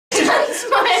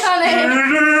Thanks, my honey.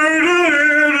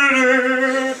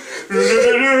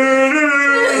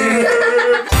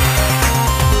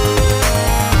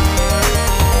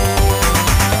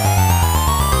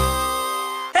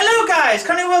 Hello guys,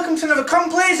 welcome to another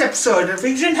ConPlays episode of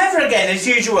featuring Heather again as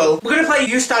usual. We're going to play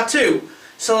Yoostar 2,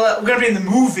 so we're going to be in the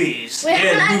movies. We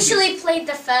haven't actually played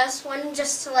the first one,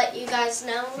 just to let you guys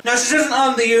know. No, this isn't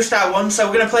on the Yoostar one, so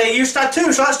we're going to play Yoostar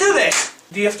 2, so let's do this!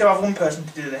 Do you have to have one person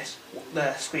to do this?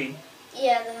 The screen?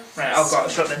 Yeah, Right, I've got a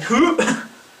shot then.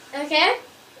 Okay,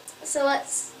 so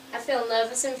let's... I feel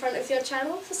nervous in front of your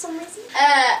channel for some reason.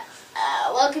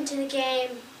 Welcome to the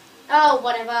game. Oh,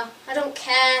 whatever. I don't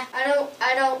care. I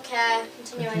don't care.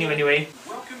 Continue anyway.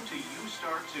 Welcome to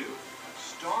Yoostar 2,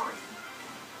 starring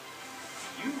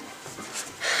you.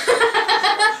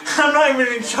 I'm not even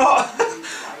in shot.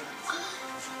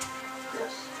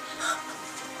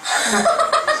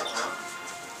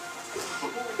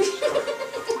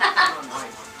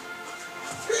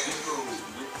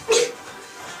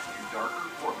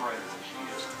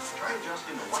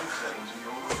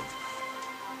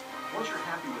 Once you're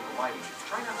happy with the lighting,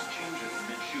 try not to change it in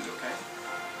mid-shoot, okay?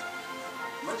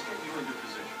 Let's get you into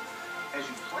position. As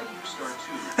you play Yoostar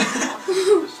 2,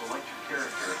 you want to select your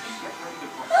character and get ready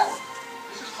to perform.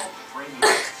 This is called framing.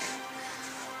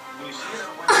 When you see it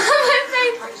out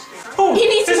try to stay out. Oh, you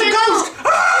need to it's a get ghost!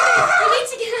 out! You need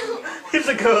to get out! It's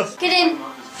a ghost! Get in! Get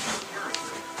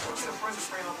a friend to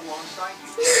frame up alongside you.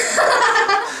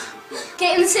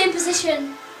 Get in the same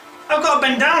position. I've got to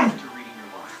bend down!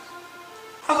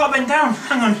 I've got to bend down,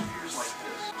 hang on.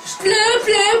 Blah,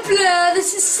 blah, blah,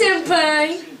 this is simple.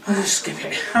 I'll just skip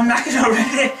it. I'm knackered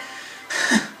already.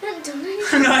 You haven't done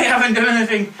anything. No, I haven't done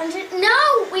anything.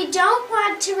 No, we don't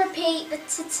want to repeat the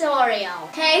tutorial.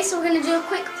 Okay, so we're going to do a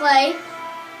quick play.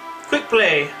 Quick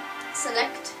play.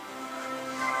 Select.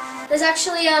 There's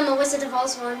actually a Wizard of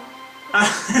Oz one.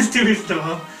 Let's do it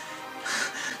though.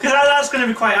 Because that's going to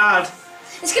be quite hard.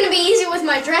 It's going to be easy with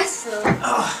my dress though.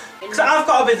 Oh, because I've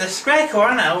got to be the Scarecrow,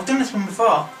 haven't I? I've done this one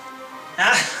before.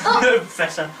 No,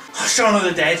 Professor. Oh, Shaun of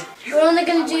the Dead. We're only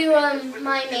going to do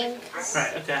miming.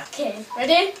 Right, okay. Okay,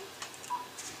 ready?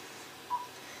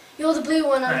 You're the blue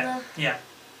one on Right, yeah.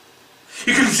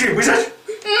 You can see a wizard?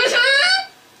 Mm-hmm.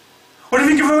 What do you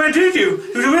think if I went to you?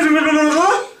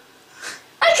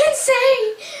 I can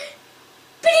say!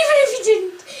 But even if you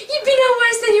didn't, you'd be no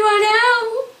worse than you are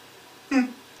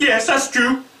now. Yes, that's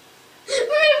true.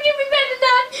 Maybe you'd be better than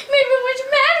that. Maybe a witch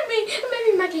would mad at me. Or maybe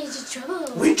you might get into trouble.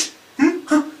 Witch?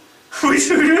 Witch?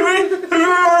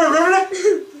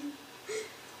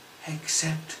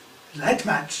 Except light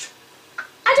match.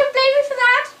 I don't blame you for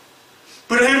that.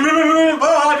 But I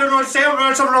don't know what to say.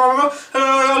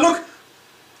 Look.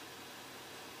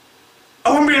 I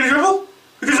won't be in trouble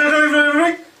because I don't even have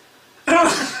anything. I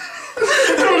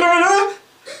don't know.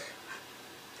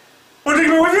 Want to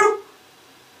go with you?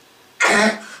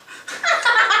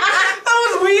 That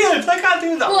was weird. I can't do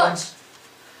that once.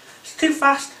 It's too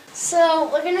fast. So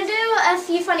we're gonna do a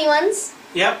few funny ones.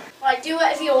 Yep. Right, do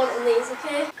whatever you want on these,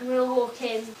 okay? I'm gonna walk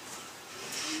in.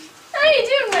 How are you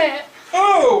doing, mate?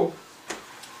 Oh!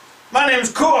 My name's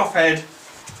Cut-Off-Head.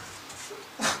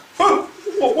 What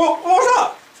was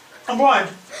that? I'm blind.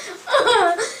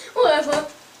 Whatever.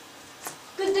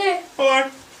 Good day.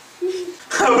 Bye.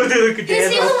 I will do a good day.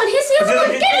 Here's the other one, here's the other one.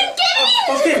 Get in, get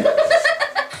in!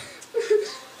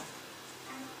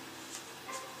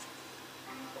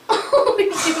 Oh, what are you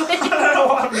doing? I don't know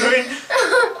what I'm doing.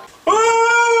 What?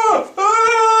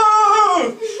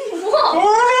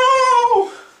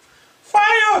 Oh!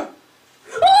 Fire!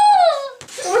 Oh!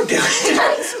 What am I doing?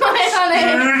 Thanks, my honey.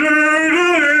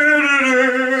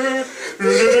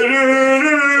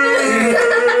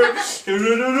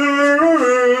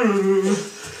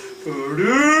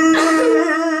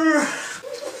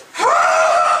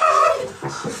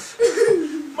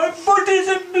 My butt is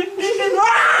in the...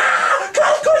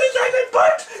 God's going inside my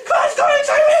butt! God's going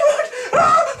inside my butt!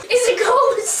 It's a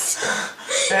ghost.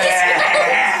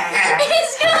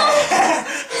 It's ghost.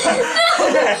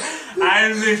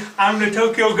 I'm the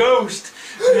Tokyo Ghost.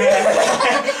 Oh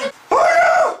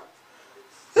no!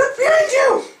 Look behind you!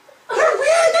 Look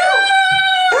behind you!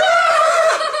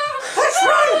 Let's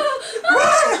run!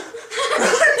 Run!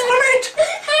 Run from it!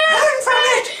 Run from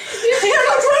it! You're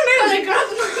not running! I'm gonna grab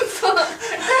my foot.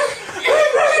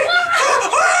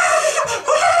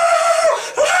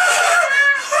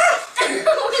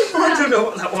 I don't know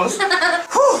what that was.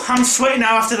 Whew, I'm I'm sweating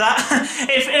now after that.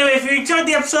 Anyway, if you enjoyed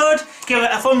the episode, give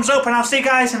it a thumbs up, and I'll see you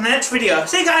guys in the next video.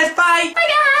 See you guys, bye! Bye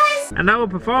guys! And now a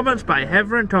performance by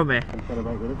Heather and Tommy.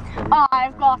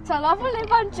 I've got a lovely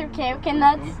bunch of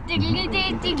coconuts.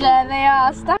 Diggly-dee-dee, there they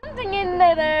are, standing in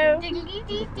the row.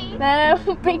 Diggly-dee-dee. There,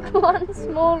 big one,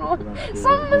 small one.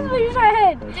 Some must lose their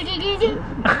head. Diggly-dee-dee.